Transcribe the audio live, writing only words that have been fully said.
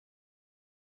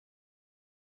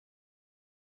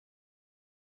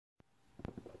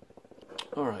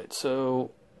Alright,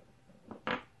 so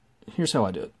here's how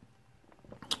I do it.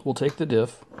 We'll take the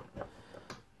diff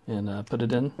and put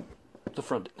it in the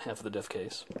front half of the diff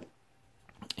case.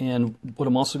 And what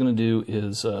I'm also going to do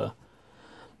is, the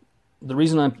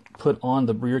reason I put on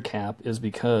the rear cap is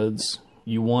because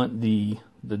you want the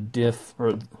diff,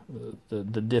 or the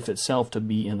diff itself, to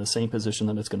be in the same position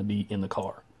that it's going to be in the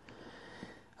car.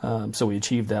 So we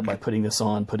achieve that by putting this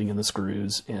on, putting in the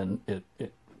screws, and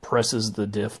it presses the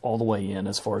diff all the way in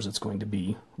as far as it's going to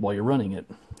be while you're running it.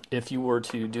 If you were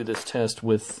to do this test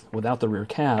without the rear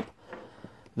cap,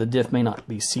 the diff may not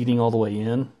be seating all the way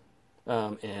in,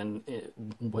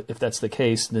 if that's the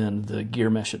case, then the gear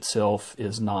mesh itself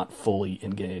is not fully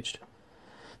engaged.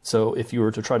 So if you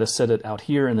were to try to set it out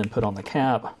here and then put on the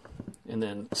cap and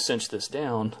then cinch this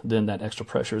down, then that extra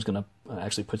pressure is going to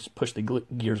actually push the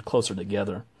gears closer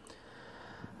together.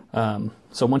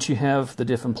 So once you have the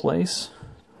diff in place,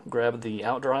 grab the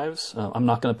out drives. I'm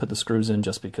not going to put the screws in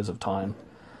just because of time.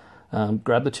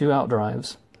 Grab the two out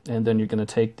drives, and then you're going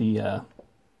to take the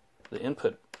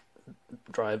input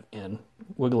drive and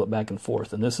wiggle it back and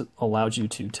forth, and this allows you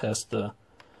to test the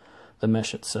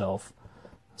mesh itself.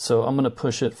 So I'm going to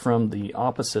push it from the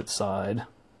opposite side,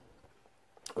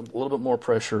 a little bit more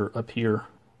pressure up here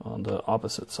on the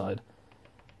opposite side,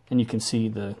 and you can see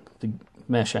the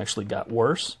mesh actually got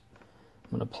worse.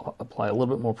 I'm going to apply a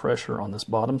little bit more pressure on this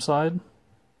bottom side,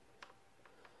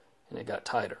 and it got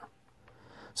tighter.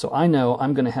 So I know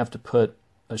I'm going to have to put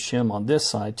a shim on this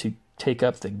side to take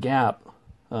up the gap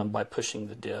by pushing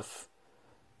the diff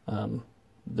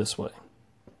this way.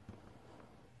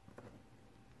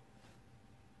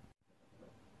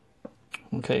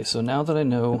 Okay, so now that I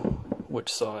know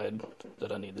which side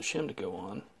that I need the shim to go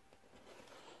on,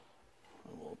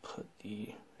 I will put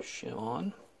the shim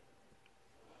on.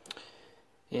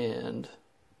 And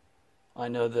I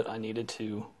know that I needed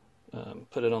to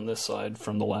put it on this side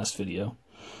from the last video.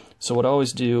 So what I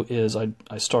always do is I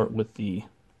start with the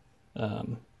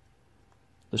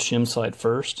shim side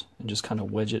first and just kind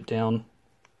of wedge it down,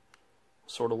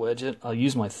 sort of wedge it. I'll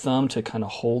use my thumb to kind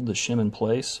of hold the shim in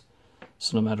place,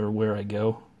 so no matter where I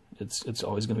go, it's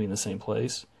always going to be in the same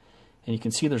place. And you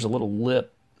can see there's a little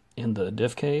lip in the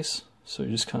diff case, so you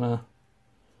just kind of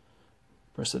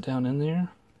press it down in there,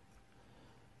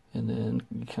 and then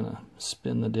you kind of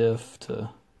spin the diff to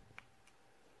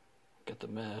get the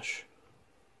mesh.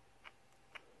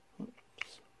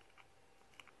 Oops.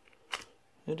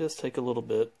 It does take a little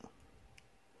bit.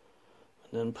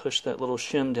 And then push that little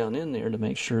shim down in there to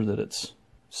make sure that it's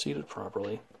seated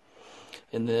properly.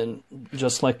 And then,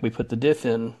 just like we put the diff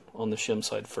in on the shim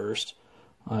side first,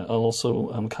 I'll also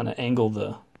kind of angle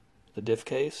the diff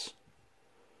case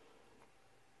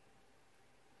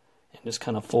and just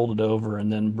kind of fold it over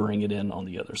and then bring it in on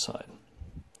the other side.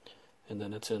 And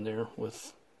then it's in there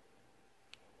with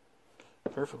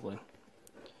perfectly.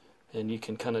 And you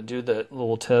can kind of do that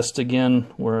little test again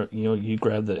where you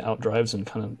grab the out drives and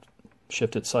kind of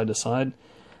shift it side to side.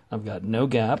 I've got no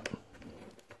gap,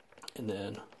 and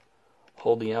then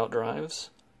hold the out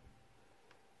drives,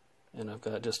 and I've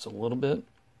got just a little bit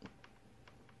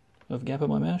of gap in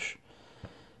my mesh,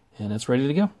 and it's ready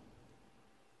to go.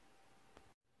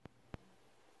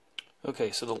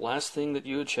 Okay, so the last thing that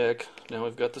you would check, now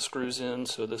we've got the screws in,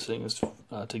 so this thing is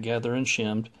together and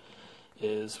shimmed,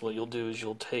 is what you'll do is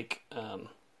you'll take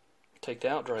the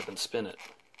out drive and spin it.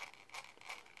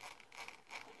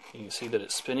 You can see that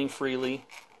it's spinning freely.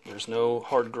 There's no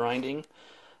hard grinding.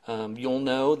 You'll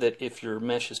know that if your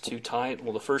mesh is too tight,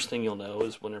 well, the first thing you'll know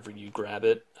is whenever you grab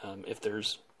it, if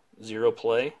there's zero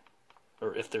play,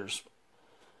 or if there's,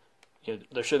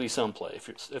 there should be some play.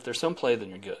 If there's some play, then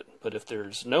you're good. But if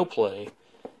there's no play,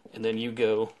 and then you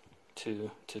go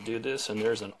to do this, and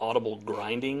there's an audible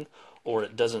grinding, or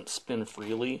it doesn't spin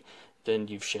freely, then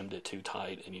you've shimmed it too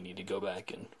tight, and you need to go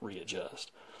back and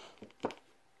readjust.